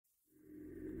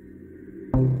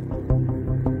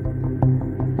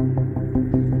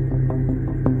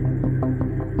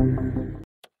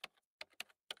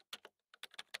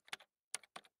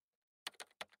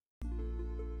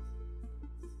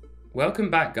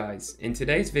Welcome back guys. In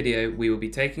today's video we will be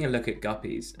taking a look at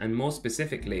guppies and more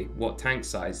specifically what tank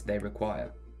size they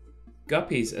require.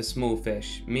 Guppies are small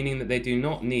fish, meaning that they do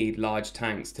not need large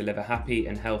tanks to live a happy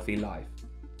and healthy life.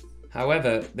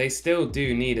 However, they still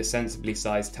do need a sensibly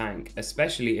sized tank,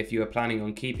 especially if you are planning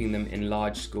on keeping them in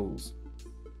large schools.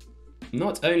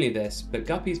 Not only this, but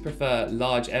guppies prefer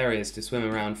large areas to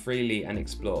swim around freely and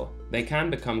explore. They can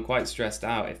become quite stressed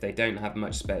out if they don't have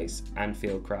much space and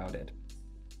feel crowded.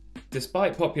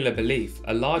 Despite popular belief,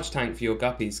 a large tank for your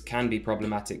guppies can be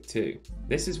problematic too.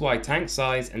 This is why tank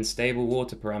size and stable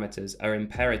water parameters are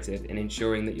imperative in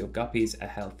ensuring that your guppies are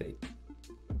healthy.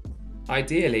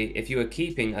 Ideally, if you are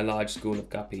keeping a large school of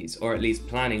guppies, or at least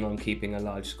planning on keeping a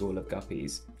large school of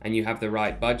guppies, and you have the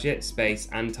right budget, space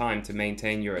and time to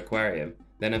maintain your aquarium,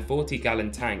 then a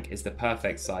 40-gallon tank is the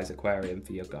perfect size aquarium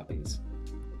for your guppies.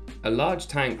 A large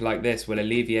tank like this will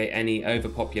alleviate any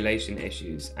overpopulation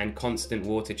issues and constant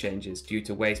water changes due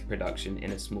to waste production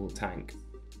in a small tank.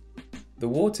 The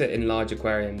water in large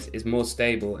aquariums is more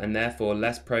stable and therefore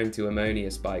less prone to ammonia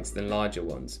spikes than larger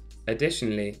ones.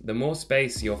 Additionally, the more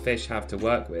space your fish have to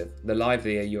work with, the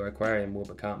livelier your aquarium will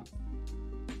become.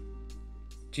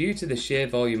 Due to the sheer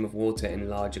volume of water in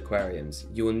large aquariums,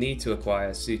 you will need to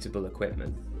acquire suitable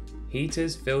equipment.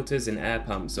 Heaters, filters and air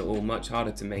pumps are all much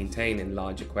harder to maintain in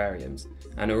large aquariums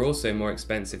and are also more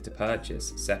expensive to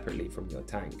purchase separately from your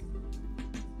tank.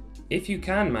 If you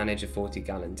can manage a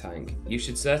 40-gallon tank, you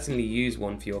should certainly use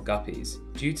one for your guppies.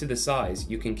 Due to the size,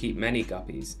 you can keep many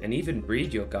guppies and even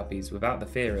breed your guppies without the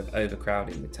fear of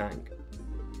overcrowding the tank.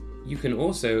 You can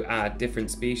also add different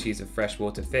species of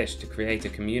freshwater fish to create a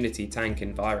community tank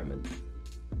environment.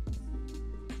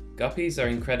 Guppies are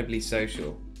incredibly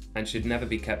social and should never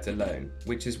be kept alone,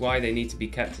 which is why they need to be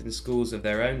kept in schools of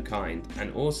their own kind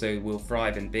and also will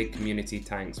thrive in big community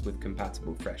tanks with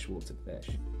compatible freshwater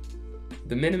fish.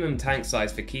 The minimum tank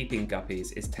size for keeping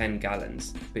guppies is 10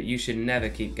 gallons, but you should never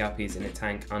keep guppies in a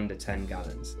tank under 10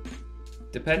 gallons.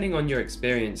 Depending on your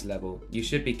experience level, you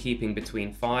should be keeping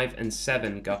between 5 and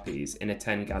 7 guppies in a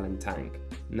 10-gallon tank,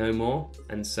 no more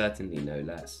and certainly no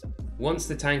less. Once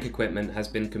the tank equipment has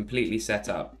been completely set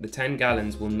up, the 10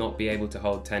 gallons will not be able to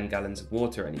hold 10 gallons of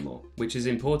water anymore, which is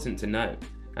important to know,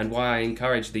 and why I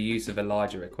encourage the use of a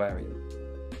larger aquarium.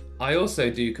 I also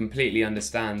do completely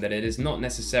understand that it is not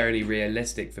necessarily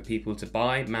realistic for people to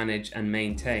buy, manage and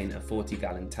maintain a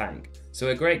 40-gallon tank, so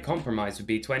a great compromise would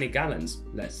be 20 gallons,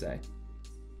 let's say.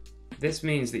 This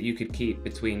means that you could keep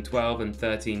between 12 and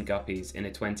 13 guppies in a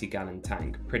 20-gallon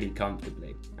tank pretty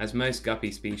comfortably, as most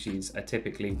guppy species are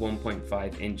typically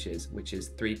 1.5 inches, which is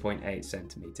 3.8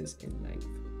 centimeters in length.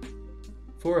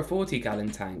 For a 40-gallon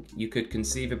tank, you could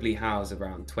conceivably house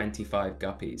around 25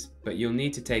 guppies, but you'll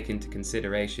need to take into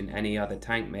consideration any other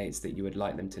tank mates that you would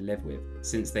like them to live with,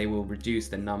 since they will reduce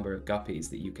the number of guppies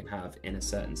that you can have in a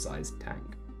certain sized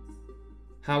tank.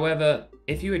 However,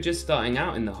 if you are just starting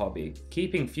out in the hobby,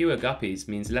 keeping fewer guppies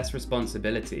means less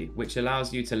responsibility, which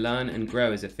allows you to learn and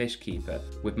grow as a fish keeper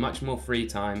with much more free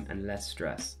time and less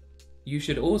stress. You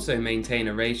should also maintain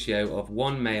a ratio of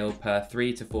 1 male per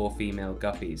 3 to 4 female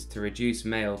guppies to reduce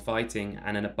male fighting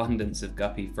and an abundance of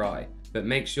guppy fry, but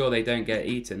make sure they don't get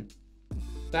eaten.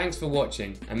 Thanks for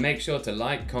watching and make sure to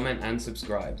like, comment and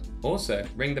subscribe. Also,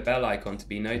 ring the bell icon to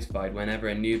be notified whenever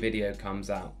a new video comes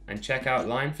out and check out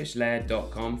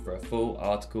lionfishlaird.com for a full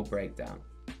article breakdown.